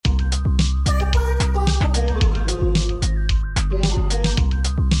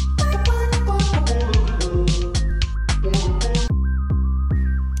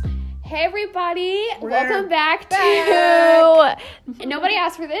welcome back to Nobody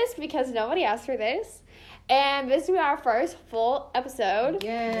Asked for This, because nobody asked for this. And this will be our first full episode.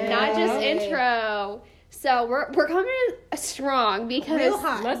 Yay. Not just intro. So we're coming in strong because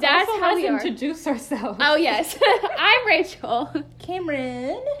that's how we are. Introduce ourselves. Oh, yes. I'm Rachel.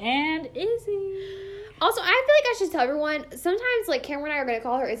 Cameron. And Izzy. Also, I feel like I should tell everyone, sometimes, like, Cameron and I are going to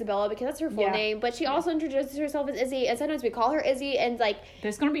call her Isabella because that's her full name, but she also introduces herself as Izzy, and sometimes we call her Izzy, and, like...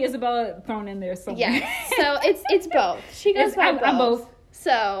 There's going to be Isabella thrown in there somewhere. Yeah, so it's both. She goes by both. I'm both.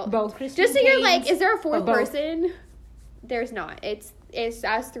 So, both. Just so you're like, is there a fourth person? There's not. It's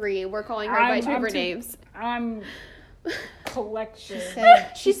us three. We're calling her by two different names. I'm... collection.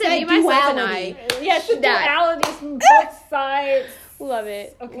 She said me, myself, and I. Yes, the duality from both sides. Love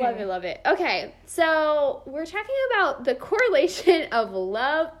it. Okay. Love it. Okay, so we're talking about the correlation of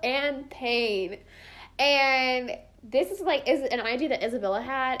love and pain. And this is an idea that Isabella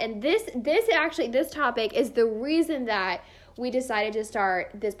had. And this topic is the reason that we decided to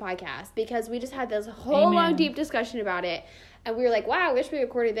start this podcast. Because we just had this whole long, deep discussion about it. And we were like, wow, I wish we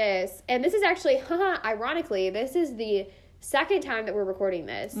recorded this. And this is actually, ironically, this is the second time that we're recording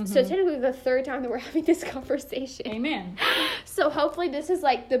this. Mm-hmm. So technically the third time that we're having this conversation. Amen. So hopefully this is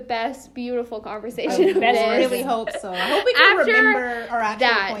like the best, beautiful conversation. I really hope so. I hope we can remember our actual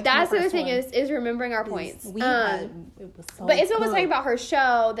points. That's the other thing is remembering our points. It was so but Isabel was talking about her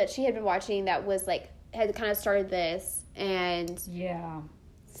show that she had been watching that was like, had kind of started this. And yeah.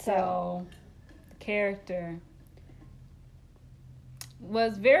 So the character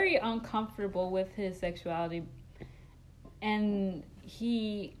was very uncomfortable with his sexuality. And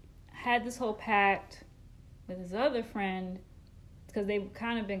he had this whole pact with his other friend because they've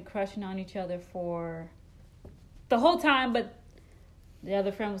kind of been crushing on each other for the whole time. But the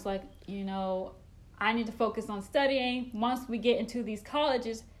other friend was like, I need to focus on studying. Once we get into these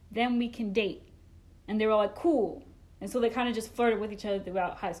colleges, then we can date. And they were all like, cool. And so they kind of just flirted with each other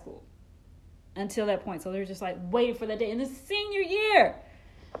throughout high school until that point. So they're just like waiting for that day in his senior year.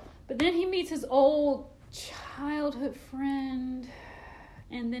 But then he meets his old childhood friend,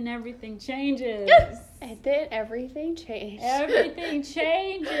 and then everything changes. And then everything changed. Everything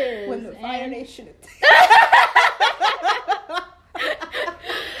changes. When the Fire Nation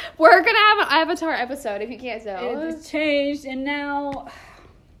We're gonna have an Avatar episode if you can't tell. It's changed, and now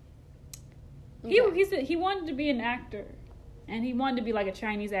he wanted to be an actor, and he wanted to be like a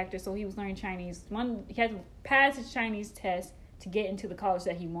Chinese actor, so he was learning Chinese. He had to pass his Chinese test to get into the college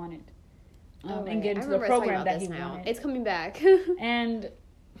that he wanted. And get into the program that he wanted. It's coming back. And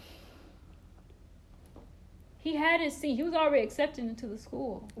he had his seat. He was already accepted into the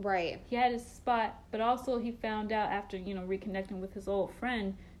school. Right. He had his spot, but also he found out after, reconnecting with his old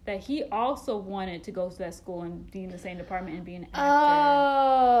friend that he also wanted to go to that school and be in the same department and be an actor.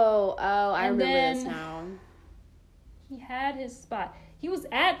 I remember this now. He had his spot. He was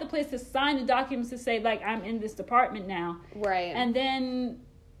at the place to sign the documents to say, like, I'm in this department now. Right. And then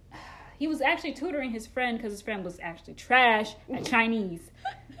he was actually tutoring his friend because his friend was actually trash at Chinese.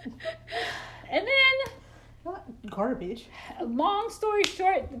 And then, not garbage. Long story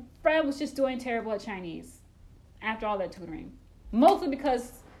short, the friend was just doing terrible at Chinese after all that tutoring. Mostly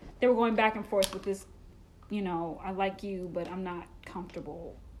because they were going back and forth with this, I like you, but I'm not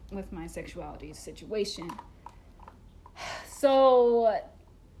comfortable with my sexuality situation. So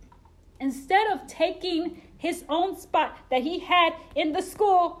instead of taking his own spot that he had in the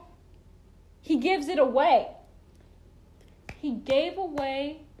school, he gives it away. He gave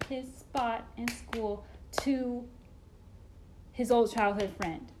away his spot in school to his old childhood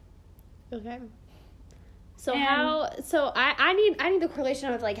friend. Okay. So I need the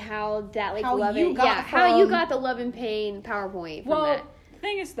correlation of like how that like how you got the love and pain PowerPoint from that. The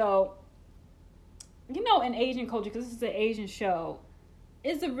thing is though, in Asian culture, because this is an Asian show,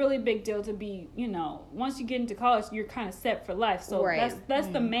 it's a really big deal to be, once you get into college, you're kind of set for life. So that's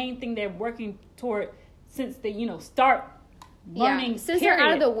the main thing they're working toward since they, start learning. Since they're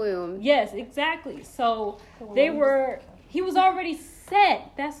out of the womb. Yes, exactly. So he was already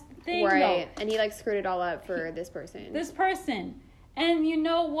set. That's the thing, right? And he like screwed it all up for this person. And you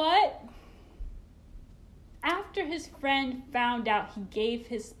know what? After his friend found out he gave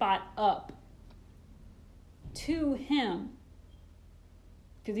his spot up to him,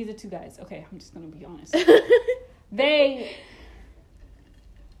 because these are two guys. Okay, I'm just going to be honest.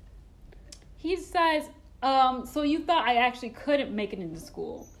 He decides, so you thought I actually couldn't make it into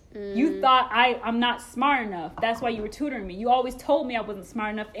school. You thought I'm not smart enough. That's why you were tutoring me. You always told me I wasn't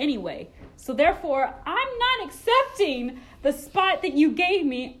smart enough anyway. So therefore, I'm not accepting the spot that you gave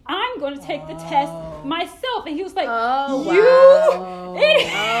me. I'm going to take the test myself. And he was like, oh, you? Wow.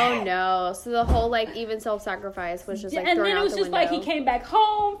 Oh, no. So the whole, like, even self-sacrifice was just, like, thrown out the window. And then it was just, like, he came back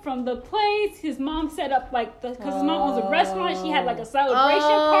home from the place. His mom set up, like, because his mom owns a restaurant. She had, like, a celebration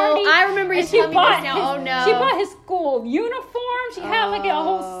party. I remember you telling me this now. Oh, no. She bought his school uniform. She had, like, a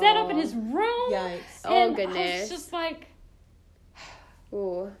whole setup in his room. Yikes. And oh, goodness. I was just like...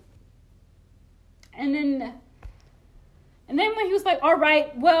 Ooh. And then when he was like, all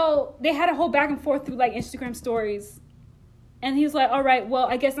right, well, they had a whole back and forth through, like, Instagram stories. And he was like, all right, well,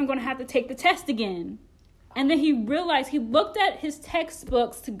 I guess I'm going to have to take the test again. And then he realized, he looked at his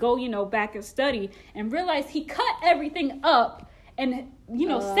textbooks to go, back and study, and realized he cut everything up and,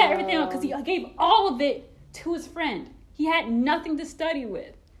 set everything up because he gave all of it to his friend. He had nothing to study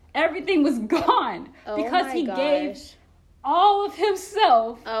with. Everything was gone because he gave all of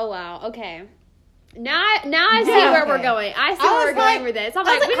himself. Oh, wow. Okay. Now I see where we're going. I see where we're going with this. I'm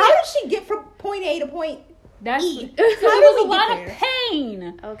like, how did she get from point A to point E? So it was a lot of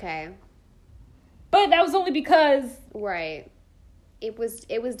pain. Okay. But that was only because... Right. It was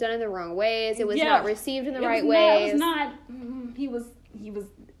done in the wrong ways. It was not received in the right ways. It was not... He was...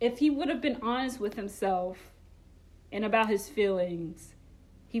 If he would have been honest with himself and about his feelings,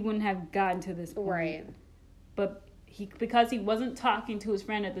 he wouldn't have gotten to this point. Right. But... because he wasn't talking to his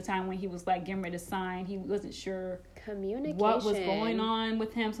friend at the time when he was, like, getting ready to sign. He wasn't sure what was going on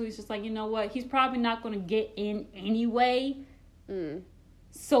with him. So he's just like, you know what? He's probably not going to get in anyway.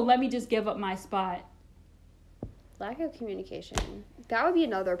 So let me just give up my spot. Lack of communication. That would be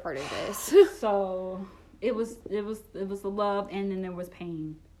another part of this. So it was the love, and then there was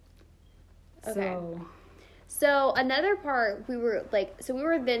pain. Okay. So another part, we were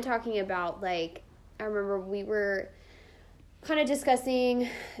then talking about, like, I remember we were kind of discussing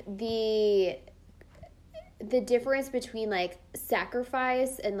the difference between, like,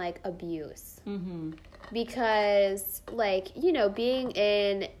 sacrifice and, like, abuse. Mm-hmm. Because, like, being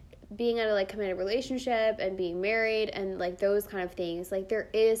in a, like, committed relationship and being married and, like, those kind of things, like, there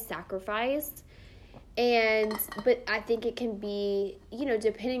is sacrifice. But I think it can be,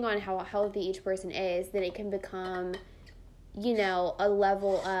 depending on how healthy each person is, then it can become, a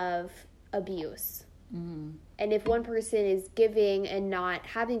level of abuse. Mm-hmm. And if one person is giving and not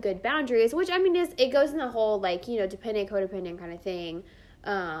having good boundaries, which, I mean, it goes in the whole, like, dependent, codependent kind of thing,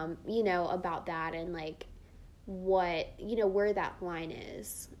 about that and, like, what, where that line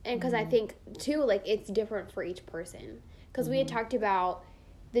is. And because I think, too, like, it's different for each person. Because we had talked about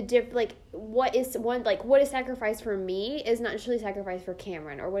what is sacrifice for me is not necessarily sacrifice for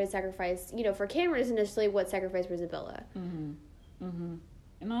Cameron, or what is sacrifice, for Cameron isn't necessarily what sacrifice for Isabella. Mm-hmm. Mm-hmm.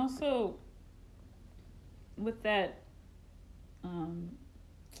 And also... with that,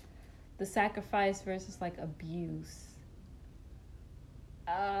 the sacrifice versus, like, abuse.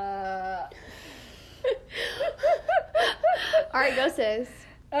 All right, go sis.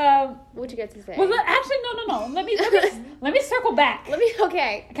 What you got to say? Well, actually, no. Let me circle back.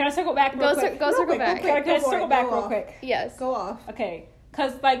 Okay. Can I circle back? Can I circle back real quick? Yes. Go off. Okay,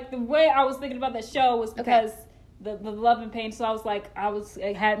 because, like, the way I was thinking about that show was because the love and pain. So I was like,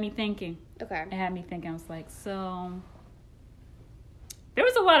 it had me thinking. Okay. It had me thinking. I was like, so there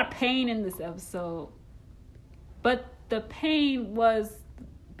was a lot of pain in this episode, but the pain was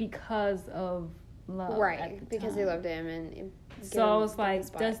because of love, right? Because they loved him, and so I was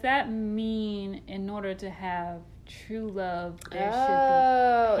like, does that mean in order to have true love,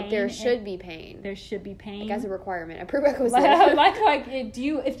 there should be pain? There should be pain. Like, as a requirement, a prerequisite.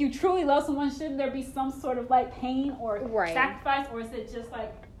 If you truly love someone, shouldn't there be some sort of, like, pain or sacrifice, or is it just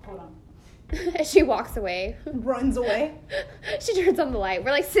like, hold on? She walks away. Runs away. She turns on the light.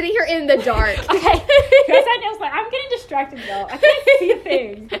 We're, like, sitting here in the dark. Okay. I was like, I'm getting distracted, though. I can't see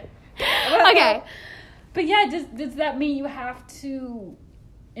things. Okay. But yeah, does that mean you have to,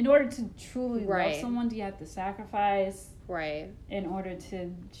 in order to truly love someone, do you have to sacrifice? Right. In order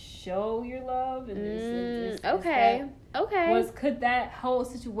to show your love? Okay. Could that whole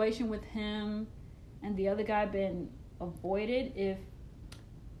situation with him and the other guy been avoided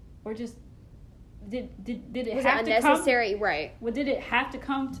did it was have it to unnecessary? Come? Right. Well, did it have to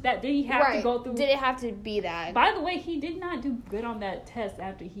come to that? Did he have to go through? Did it have to be that? By the way, he did not do good on that test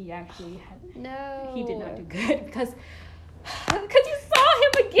after he actually had. No. He did not do good because you saw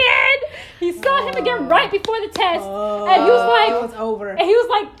him again. He saw him again right before the test, and he was like, it was over. And he was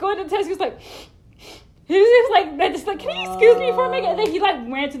like going to the test. He was like. He was like, just like, can you excuse me for a minute? And then he, like,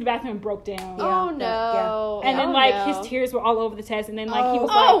 ran to the bathroom and broke down. Oh, no. And then, his tears were all over the test. And then, like, he was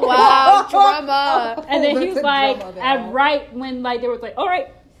like... Oh, wow. Drama. And then he was like, right when, like, they were like, all right,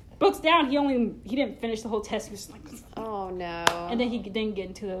 books down. He didn't finish the whole test. He was like... Oh, no. And then he didn't get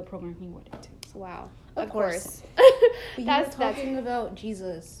into the program he wanted to. Wow. Of course. That's talking about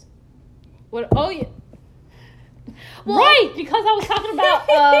Jesus. What? Oh yeah. Well, right, because I was talking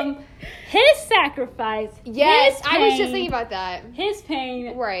about his sacrifice. Yes, his pain, I was just thinking about that. His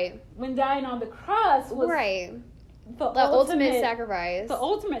pain, right, when dying on the cross was right. The ultimate sacrifice. The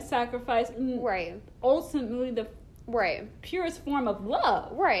ultimate sacrifice. Right. Ultimately, the purest form of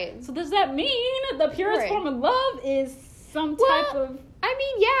love. Right. So does that mean the purest form of love is some type of? I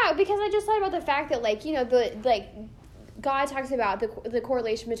mean, yeah, because I just thought about the fact that, like, you know, God talks about the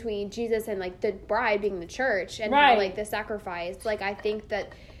correlation between Jesus and, like, the bride being the church and how, like, the sacrifice. Like, I think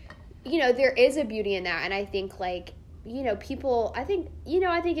that, you know, there is a beauty in that, and I think, like, you know, people, I think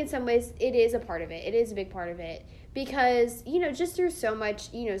in some ways it is a part of it. It is a big part of it. Because, you know, just through so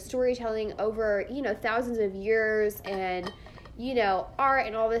much, you know, storytelling over, you know, thousands of years and, you know, art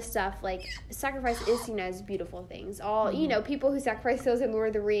and all this stuff, like, sacrifice is seen as beautiful things. All, you know, people who sacrifice those in Lord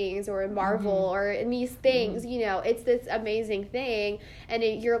of the Rings or in Marvel or in these things, you know, it's this amazing thing. And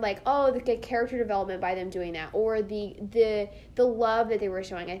you're like, oh, the character development by them doing that. Or the love that they were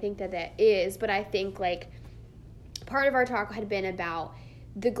showing. I think that is. But I think, like, part of our talk had been about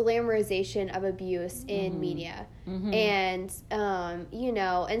the glamorization of abuse in media. And you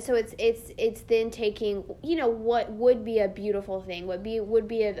know, and so it's then taking, you know, what would be a beautiful thing, would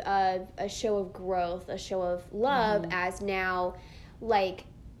be a show of growth, a show of love, as now, like,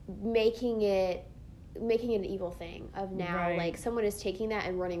 making it an evil thing of now, like, someone is taking that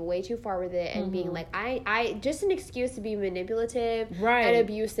and running way too far with it and being like, I just an excuse to be manipulative and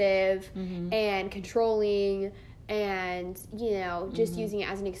abusive and controlling. And, you know, just using it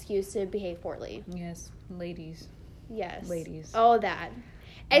as an excuse to behave poorly. Yes, ladies. Yes. Ladies. All that.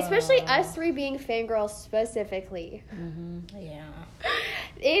 Especially us three being fangirls specifically. Yeah.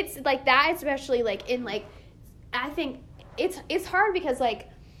 It's, like, that especially, like, in, like, I think it's hard because, like,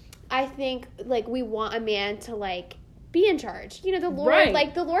 I think, like, we want a man to, like, be in charge. You know, the Lord,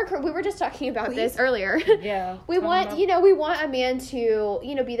 like, the Lord, we were just talking about this earlier. Yeah. we want a man to,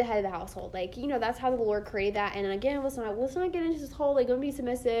 you know, be the head of the household. Like, you know, that's how the Lord created that. And again, let's not get into this whole, like, don't be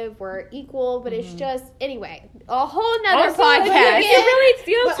submissive, we're equal, but it's just, anyway, a whole nother podcast.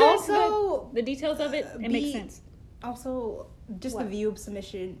 The details of it makes sense. Also, just the view of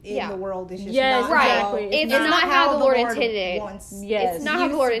submission in the world is just it's not how the Lord intended. Yes. It's not how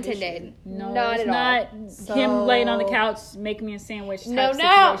the Lord intended. No, not it's at all. Not him laying on the couch making me a sandwich. No.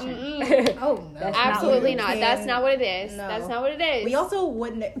 Oh no, absolutely not. That's not what it is. No. That's not what it is. We also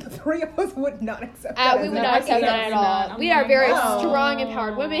wouldn't. The three of us would not accept that. We would not accept that at all. We are very strong,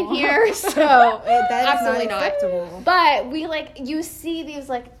 empowered women here, so absolutely not acceptable. But we, like, you see these,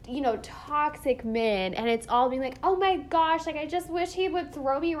 like, you know, toxic men, and it's all being like, oh my gosh, like, I just wish he would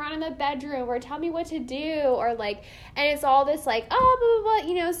throw me around in the bedroom or tell me what to do, or, like, and it's all this, like, oh, blah, blah, blah,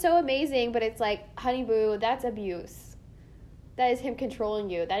 you know, so amazing, but it's like, honey boo, that's abuse. That is him controlling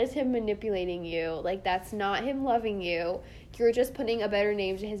you. That is him manipulating you. Like, that's not him loving you. You're just putting a better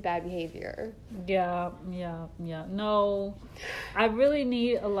name to his bad behavior. Yeah. No, I really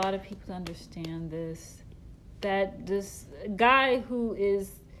need a lot of people to understand this, that this guy who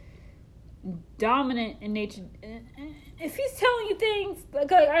is dominant in nature, if he's telling you things,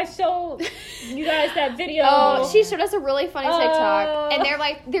 like, I showed you guys that video. Oh, she showed us a really funny TikTok,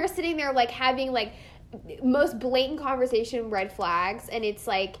 and they're sitting there, like, having, like, most blatant conversation, red flags, and it's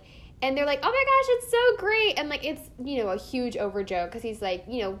like, and they're like, oh my gosh, it's so great, and, like, it's, you know, a huge over joke, because he's, like,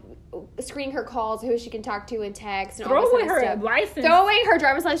 you know, screening her calls, who she can talk to and text, and all this throwing her stuff. License, throwing her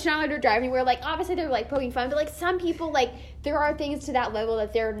driver's license, not let her drive anywhere. Like, obviously they're, like, poking fun, but, like, some people, like, there are things to that level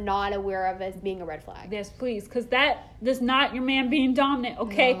that they're not aware of as being a red flag. Yes, please, because that is not your man being dominant,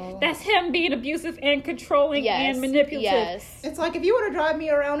 okay? No. That's him being abusive and controlling and manipulative. Yes. It's like, if you want to drive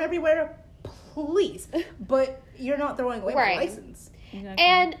me around everywhere, please, but you're not throwing away my license. Exactly.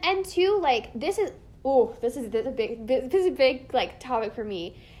 And two, like, this is a big like topic for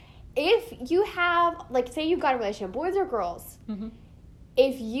me. If you have, like, say you've got a relationship, boys or girls,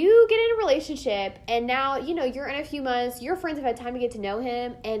 if you get in a relationship and now, you know, you're in a few months, your friends have had time to get to know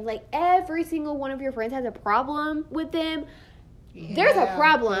him, and, like, every single one of your friends has a problem with them, there's a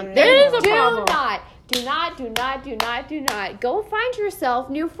problem. There is a problem. Do not go find yourself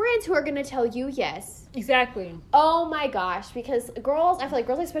new friends who are going to tell you yes. Exactly. Oh my gosh, because girls, I feel like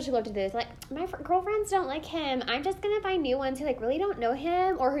girls especially love to do this. Like, my girlfriends don't like him. I'm just going to find new ones who, like, really don't know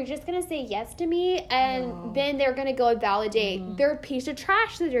him, or who are just going to say yes to me, and then they're going to go and validate their piece of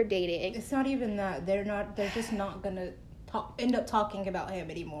trash that they're dating. It's not even that. They're just not going to end up talking about him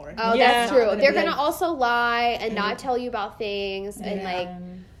anymore. Oh, that's true. They're going to also lie and not tell you about things, and, like...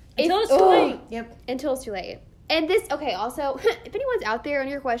 Until it's too late. Yep. Until it's too late. And this, okay, also, if anyone's out there and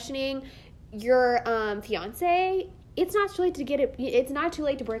you're questioning, your fiance, it's not too late to get it. It's not too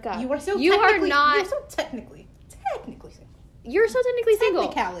late to break up. You are so you are technically, not. You're so technically single. You're so technically single.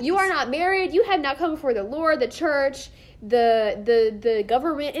 Technicalities. You are not married. You have not come before the Lord, the church, the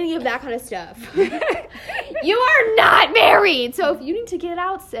government, any of that kind of stuff. You are not married. So if you need to get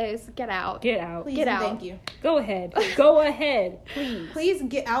out, sis, get out. Get out. Please Get and out. thank you. Go ahead. Go ahead. Please. Please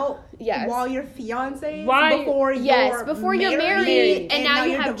get out Yes. while you're fiancé. Why- Before Yes, before you're married, and now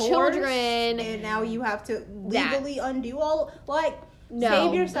you you're have divorced, children. and now you have to That. legally undo all. Like, No.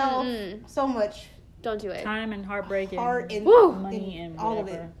 save yourself Mm-mm. so much Don't do it. Time and heartbreak and heart and, Woo. money and all of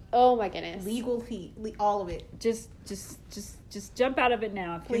whatever. it. Oh my goodness. Legal fee, all of it. Just jump out of it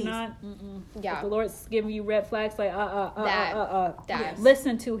now. If Please. you're not, Yeah. if the Lord's giving you red flags, like That.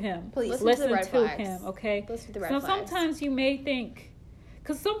 listen to Him. Please. Listen to the red to flags. Him. Okay. Listen to the red So flags. sometimes you may think,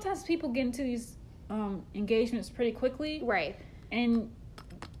 because sometimes people get into these engagements pretty quickly, Right. and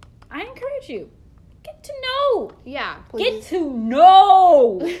I encourage you, get to know, Yeah. get to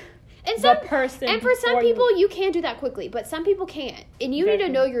know And the some person. and for some before you- people you can do that quickly, but some people can't. And you need to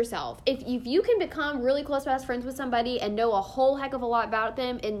Exactly. know yourself. If you can become really close best friends with somebody and know a whole heck of a lot about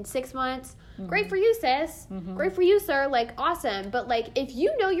them in 6 months, great for you, sis. Great for you, sir. Like, awesome. But like, if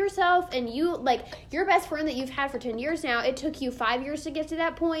you know yourself and you like your best friend that you've had for 10 years now, it took you 5 years to get to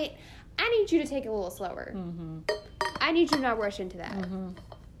that point. I need you to take it a little slower. I need you to not rush into that.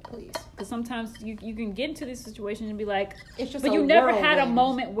 Please. Because sometimes you can get into this situation and be like, It's just but a you never had a whirlwind.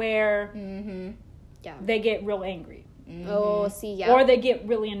 moment where Yeah. they get real angry Oh, see, yeah. or they get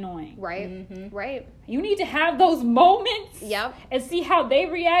really annoying. Right. Right. You need to have those moments Yep. and see how they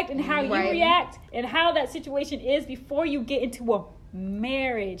react and how you Right. react and how that situation is before you get into a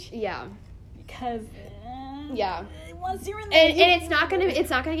marriage. Yeah. Because Yeah. once you're in there, And it's not gonna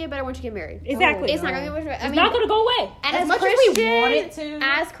get better once you get married. exactly. It's not gonna get much better. I It's mean, not going to go away. and As as much as Christians, we want it to.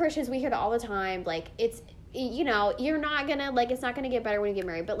 as Christians, we hear that all the time. Like, it's, you know, you're not gonna, like, it's not gonna get better when you get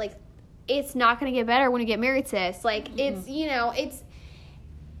married. But, like, it's not gonna get better when you get married, sis. Like, it's, you know,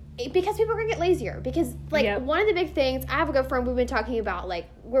 because people are gonna get lazier. Because, like, Yep. one of the big things, I have a good friend, we've been talking about, like,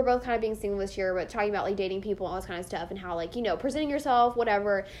 we're both kind of being single this year, but talking about, like, dating people and all this kind of stuff, and how, like, you know, presenting yourself,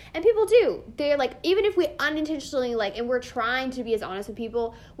 whatever. And people do. They're, like, even if we unintentionally, like, and we're trying to be as honest with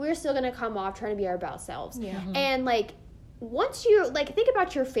people, we're still gonna come off trying to be our best selves. Yeah. And, like, once you, like, think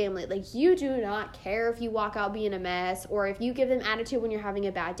about your family. Like, you do not care if you walk out being a mess or if you give them attitude when you're having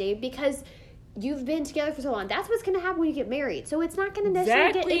a bad day because you've been together for so long. That's what's going to happen when you get married. So it's not going to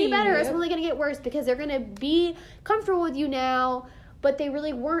necessarily get any Exactly. better. It's Yep. only going to get worse because they're going to be comfortable with you now, but they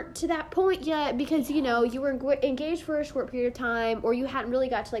really weren't to that point yet because, you know, you were engaged for a short period of time or you hadn't really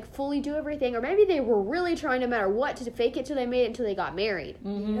got to, like, fully do everything. Or maybe they were really trying no matter what to fake it till they made it until they got married.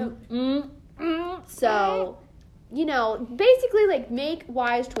 So, you know, basically, like, make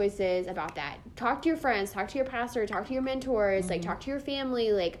wise choices about that. Talk to your friends, talk to your pastor, talk to your mentors, like, talk to your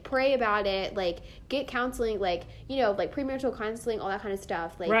family, like, pray about it, like, get counseling, like, you know, like, premarital counseling, all that kind of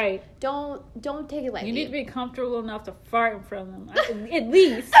stuff. Like, Right. don't take it lightly. You need to be comfortable enough to fart in front of them. At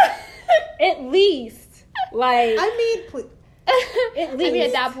least. Like, I mean, please, at I mean, at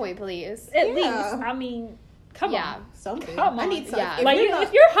least. that point, please. At Yeah. least. I mean, come Yeah. on. something. Come I on. need something. Yeah. If Like, you're if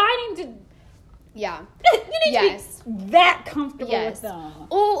not- you're hiding to... Yeah. You need Yes. to be that comfortable Yes. with them.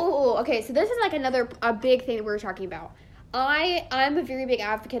 Oh, okay. So this is like a big thing that we were talking about. I'm a very big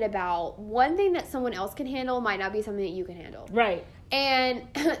advocate about one thing that someone else can handle might not be something that you can handle. Right. And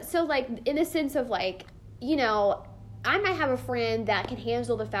so, like, in the sense of, like, you know, I might have a friend that can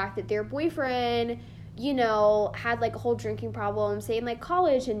handle the fact that their boyfriend, you know, had, like, a whole drinking problem, say, in, like,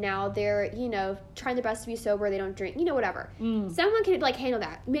 college, and now they're, you know, trying their best to be sober, they don't drink, you know, whatever. Someone can, like, handle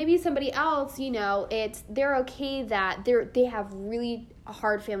that. Maybe somebody else, you know, they're okay that they have really a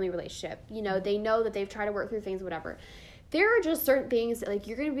hard family relationship. You know, they know that they've tried to work through things, whatever. There are just certain things that, like,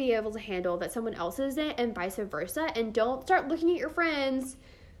 you're going to be able to handle that someone else isn't, and vice versa. And don't start looking at your friends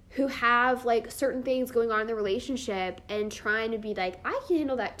who have, like, certain things going on in the relationship and trying to be like, I can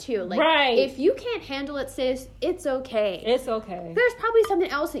handle that too. Like, Right. if you can't handle it, sis, it's okay. It's okay. There's probably something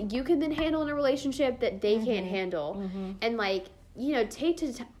else that you can then handle in a relationship that they can't handle. And, like, you know, take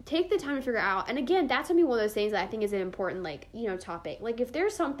the time to figure out. And again, that's gonna be one of those things that I think is an important, like, you know, topic. Like, if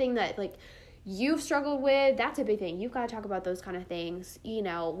there's something that, like, you've struggled with, that's a big thing. You've got to talk about those kind of things, you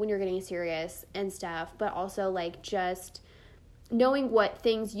know, when you're getting serious and stuff. But also, like, just knowing what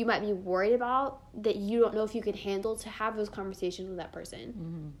things you might be worried about that you don't know if you can handle, to have those conversations with that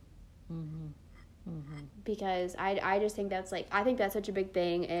person. Because I just think that's like, I think that's such a big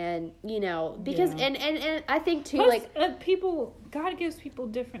thing. And, you know, because, and I think too, plus, like, people, God gives people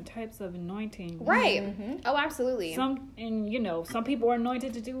different types of anointing. right. Oh, absolutely. Some people are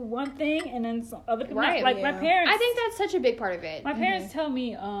anointed to do one thing, and then some other people, Right. like my parents. I think that's such a big part of it. My parents tell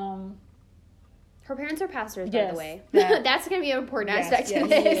me, Her parents are pastors, by Yes, the way. that- That's going to be an important Yes, aspect yes, of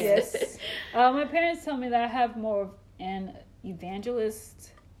this. yes. My parents tell me that I have more of an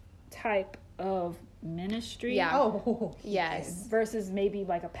evangelist type of ministry. Yeah. Oh, Yes. Versus maybe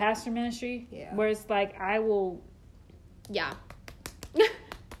like a pastor ministry. Yeah. Where it's like I will Yeah.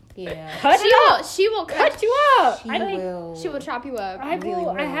 Yeah. She will cut you up. She I think will. She will chop you up. I really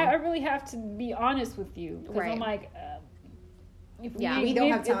will. will. I really have to be honest with you because Right. I'm like, if Yeah. ain't We don't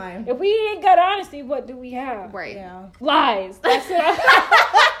give- have time. If we ain't got honesty, what do we have? Right. Yeah. Lies. That's what.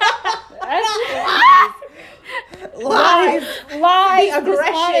 Lies. Lies. The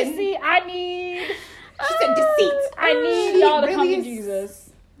aggression. Dishonesty. I need. She said deceit. I need She y'all to come really to is- Jesus.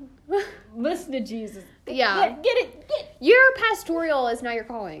 Listen to Jesus. Yeah. Get it. Your pastoral is not your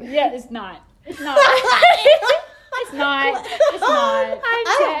calling. Yeah, it's not. It's not. It's not. It's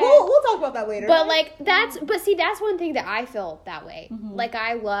not. We'll talk about that later. But like that's one thing that I feel that way. Like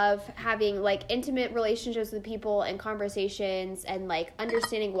I love having like intimate relationships with people and conversations and like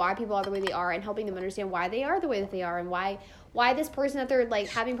understanding why people are the way they are and helping them understand why they are the way that they are and why this person that they're like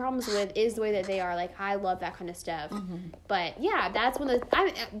having problems with is the way that they are. Like I love that kind of stuff. But yeah, that's one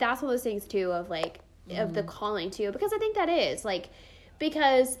of those things too of like of the calling too, because I think that is like,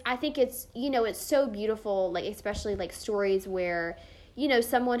 because I think it's, you know, it's so beautiful, like especially like stories where, you know,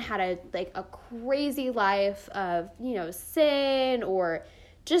 someone had a crazy life of, you know, sin or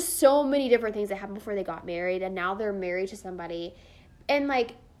just so many different things that happened before they got married, and now they're married to somebody, and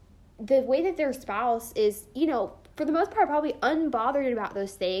like the way that their spouse is, you know, for the most part probably unbothered about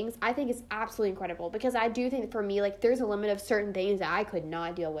those things, I think is absolutely incredible, because I do think that for me, like there's a limit of certain things that I could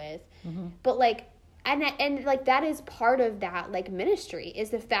not deal with. But like and like that is part of that like ministry,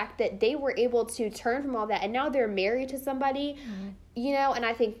 is the fact that they were able to turn from all that and now they're married to somebody, you know. And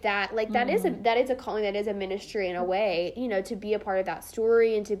I think that like that is a calling, that is a ministry in a way, you know, to be a part of that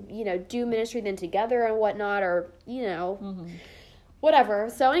story and to, you know, do ministry then together and whatnot, or, you know, whatever.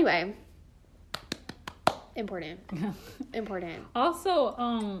 So anyway, important.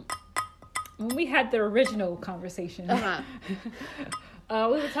 Also, when we had the original conversation, we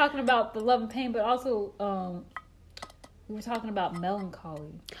were talking about the love and pain, but also we were talking about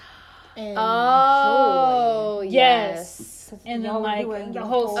melancholy. And oh, yes. And then Y'all were like doing the your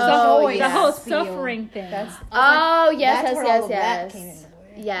whole whole suffering, the whole spiel. suffering thing. That's Yes, where yes, all of that yes. came into it.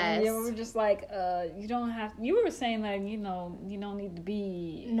 Yes. Yeah, we were just like, you don't have. You were saying that, you know, you don't need to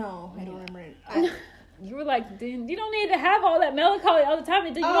be. No, I don't remember it. You were like, you don't need to have all that melancholy all the time.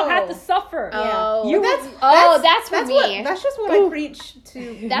 You don't have to suffer. Oh, You- that's for me. That's just what I preach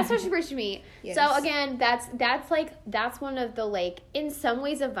to. That's what she preached to me. Yes. So again, that's one of the like, in some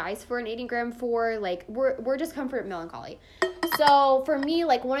ways, advice for an 80-gram 4. Like we're discomfort melancholy. So for me,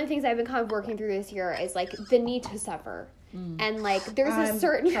 like one of the things I've been kind of working through this year is like the need to suffer. And like there's I'm a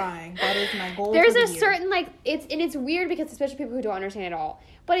certain trying. That is my goal. there's for a the year. certain like it's weird because especially people who don't understand it all,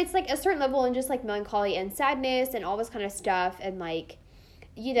 but it's like a certain level and just like melancholy and sadness and all this kind of stuff, and like,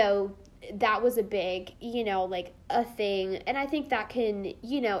 you know, that was a big, you know, like a thing. And I think that can,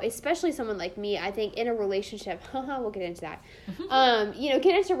 you know, especially someone like me, I think in a relationship, we'll get into that, you know,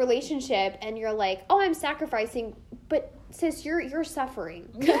 get into a relationship and you're like, oh, I'm sacrificing, but sis, you're suffering.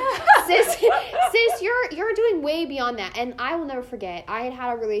 sis, you're doing way beyond that. And I will never forget, I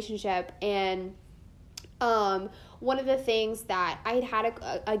had a relationship, and one of the things that I had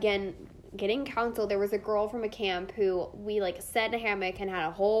again, getting counseled, there was a girl from a camp who we like sat in a hammock and had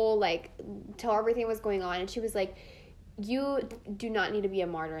a whole like till everything was going on, and she was like, you do not need to be a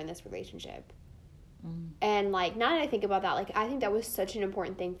martyr in this relationship. And like, now that I think about that, like I think that was such an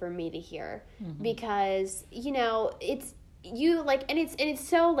important thing for me to hear, because, you know, it's you like, and it's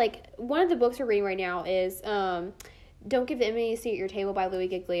so like, one of the books we're reading right now is Don't Give the Enemy a Seat at Your Table by Louis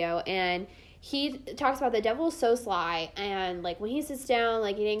Giglio, and he talks about the devil is so sly, and like when he sits down,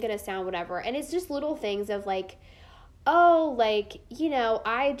 like it ain't gonna sound whatever, and it's just little things of like, oh, like, you know,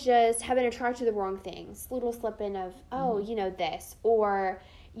 I just have been attracted to the wrong things, little slip in of, oh, you know, this, or,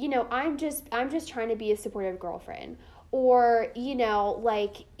 you know, I'm just trying to be a supportive girlfriend, or, you know,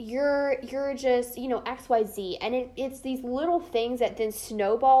 like you're just, you know, XYZ, and it's these little things that then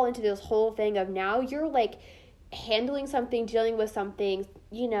snowball into this whole thing of now you're like handling something, dealing with something,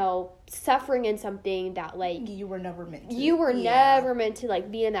 you know, suffering in something that like You were never meant to. you were never meant to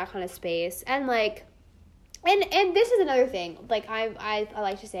like be in that kind of space. And like, and this is another thing, like I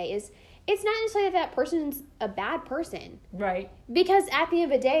like to say is it's not necessarily that person's a bad person. Right. Because at the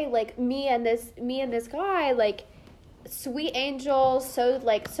end of the day, like, me and this guy, like, sweet angel, so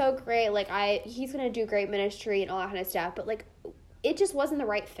great, like, he's gonna do great ministry and all that kind of stuff, but, like, it just wasn't the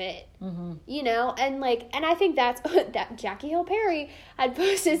right fit, you know? And, like, and I think that's, that Jackie Hill Perry had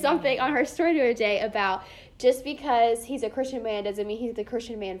posted something on her story the other day about, just because he's a Christian man doesn't mean he's the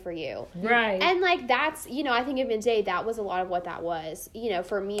Christian man for you. Right. And, like, that's, you know, I think at the end of the day, that was a lot of what that was, you know,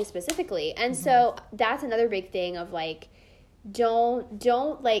 for me specifically. And so that's another big thing of, like, don't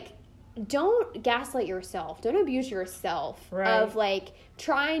gaslight yourself. Don't abuse yourself of, like,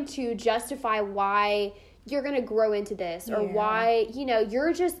 trying to justify why you're going to grow into this, or why, you know,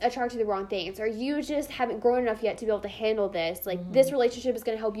 you're just attracted to the wrong things, or you just haven't grown enough yet to be able to handle this. Like, this relationship is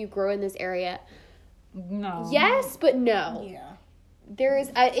going to help you grow in this area. No. Yes, but no. Yeah. There is,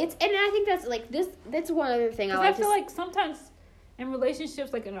 and I think that's, like, that's one other thing I feel like sometimes in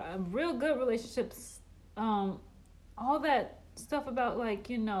relationships, like in a real good relationships, all that stuff about,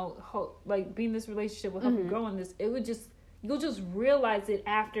 like, you know, like, being in this relationship will help you grow in this, you'll just realize it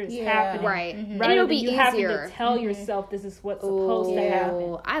after it's happening. Right. And Rather it'll than be you easier. having to tell yourself this is what's supposed to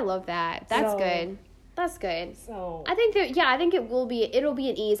happen. I love that. That's good. That's good. So I think that, I think it'll be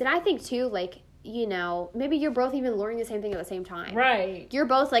an ease. And I think too, like, you know, maybe you're both even learning the same thing at the same time. Right. You're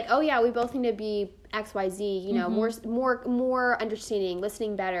both like, oh yeah, we both need to be XYZ, you know, more understanding,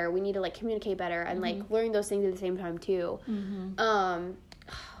 listening better. We need to, like, communicate better and like learn those things at the same time too. I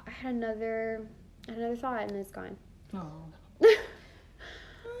had another thought and it's gone.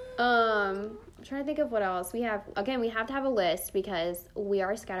 I'm trying to think of what else we have. Again, we have to have a list because we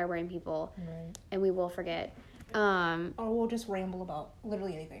are scatterbrain people, and we will forget. Or we'll just ramble about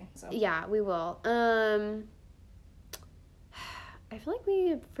literally anything. So yeah, we will. I feel like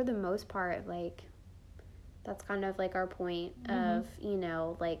we, for the most part, like, that's kind of like our point of, you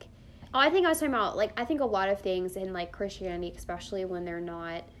know, like, I think I was talking about, like, I think a lot of things in, like, Christianity, especially when they're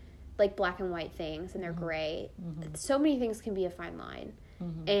not, like, black and white things and they're gray, so many things can be a fine line,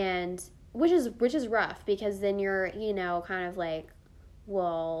 and which is rough, because then you're, you know, kind of like,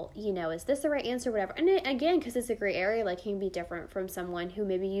 well, you know, is this the right answer, whatever. And it, again, because it's a gray area, like, can be different from someone who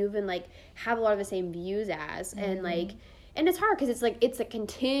maybe you even, like, have a lot of the same views as, and, like, and it's hard because it's, like, it's a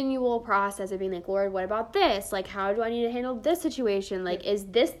continual process of being like, Lord, what about this? Like, how do I need to handle this situation? Like, is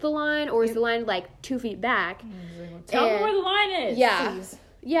this the line, or is the line, like, 2 feet back? Tell me where the line is. Yeah. please.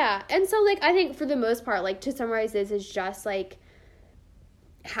 Yeah. And so, like, I think for the most part, like, to summarize this is just, like,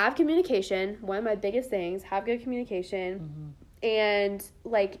 have communication. One of my biggest things, have good communication. And,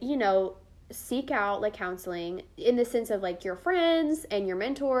 like, you know, seek out, like, counseling in the sense of, like, your friends and your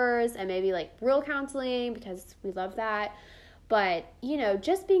mentors, and maybe, like, real counseling, because we love that. But, you know,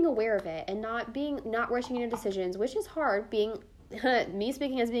 just being aware of it and not rushing into decisions, which is hard, being me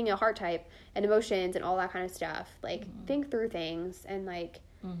speaking as being a heart type, and emotions and all that kind of stuff. Like, think through things, and, like,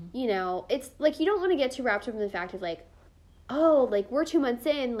 you know, it's like, you don't want to get too wrapped up in the fact of, like, oh, like, we're 2 months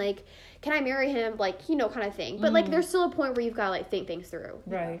in, like, can I marry him, like, you know, kind of thing. But, like, there's still a point where you've got to, like, think things through.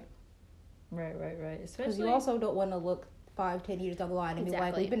 Right. Especially Because you also don't want to look 5-10 years down the line and be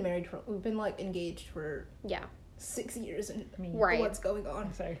like, Exactly. we've been like engaged for 6 years, and what's going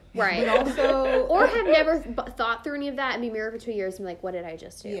on? Sorry. Right. But also, Or have never thought through any of that and be married for 2 years and be like, what did I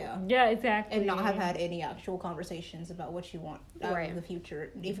just do? Yeah, exactly. And not have had any actual conversations about what you want out of the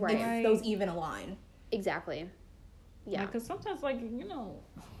future, if those even align. Exactly. Yeah. Because sometimes, like, you know,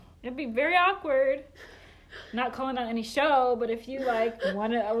 it'd be very awkward. Not calling out any show, but if you, like,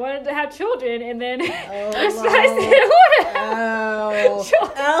 wanted to have children, and then this guy didn't want to have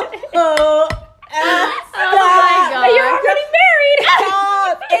children. Oh my God. But you're already married.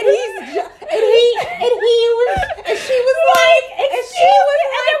 Stop. And she was like, and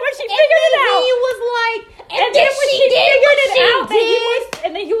then when she figured it out, he was like, and then when she figured it out,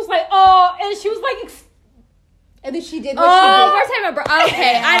 and then he was like, oh, and she was like, and then she did what she did. We're talking about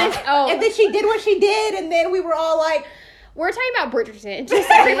okay. And then she did what she did, and then we were all like, we're talking about Bridgerton. Just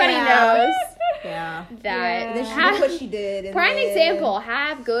so everybody knows that. that. And then she did what she did. And prime example: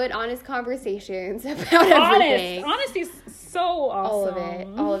 have good, honest conversations about everything. Honesty's so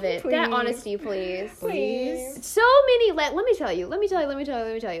awesome. All of it. Please. That honesty, please. Please. So many. Let me tell you.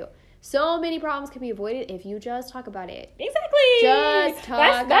 So many problems can be avoided if you just talk about it. Exactly. Just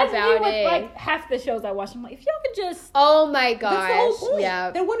talk that's about what, it. like, half the shows I watch, I'm like, if y'all could just. Oh my gosh. That's the whole point. Yeah.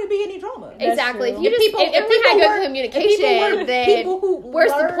 There wouldn't be any drama. Exactly. true. If you just if we had good communication, then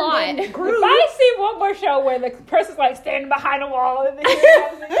where's the plot? If I see one more show where the person's like standing behind a wall and they're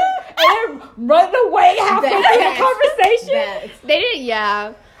running away halfway through the conversation. They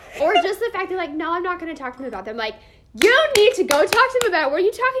didn't, Or just the fact that, like, no, I'm not going to talk to them about them. Like, You need to go talk to him about it. What are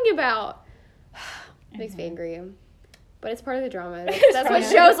you talking about? Makes me angry. But it's part of the drama. That's what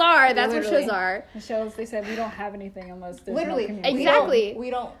shows are. That's what shows are. The shows, they said we don't have anything unless there's Literally. no communication. Exactly. We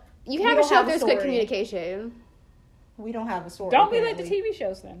don't. You can have a show if there's good communication. We don't have a story. Don't be like the TV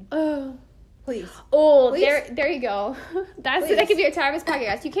shows then. Oh. Please. Oh, Please? there you go. That could be a Travis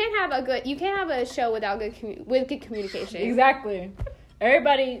podcast. You can't have a show without good communication. Exactly.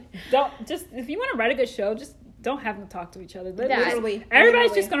 Everybody if you want to write a good show, just don't have them talk to each other. Literally.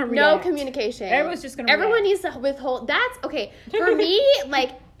 Everybody's just gonna react. No communication. Everyone's just gonna Everyone react. needs to withhold. That's okay for me.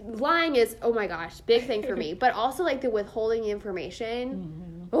 Like lying is, oh my gosh, big thing for me. But also like the withholding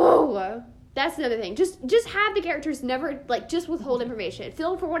information. Oh, that's another thing. Just have the characters never like just withhold information.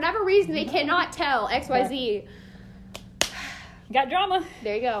 Feel for whatever reason they cannot tell XYZ. Got drama.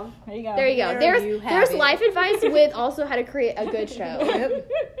 There you go. There you go. There you go. There's life advice with also how to create a good show. Yep.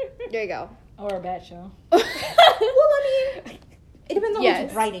 There you go. Or a bad show. Well, I mean, it depends on Yes.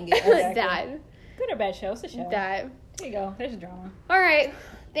 who's writing it. That. Good or bad show. It's a show. That. There you go. There's drama. All right.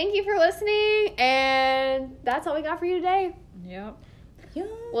 Thank you for listening, and that's all we got for you today. Yep. Yeah.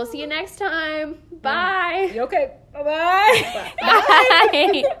 We'll see you next time. Bye. You okay? Bye-bye.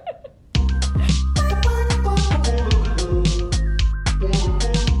 Bye.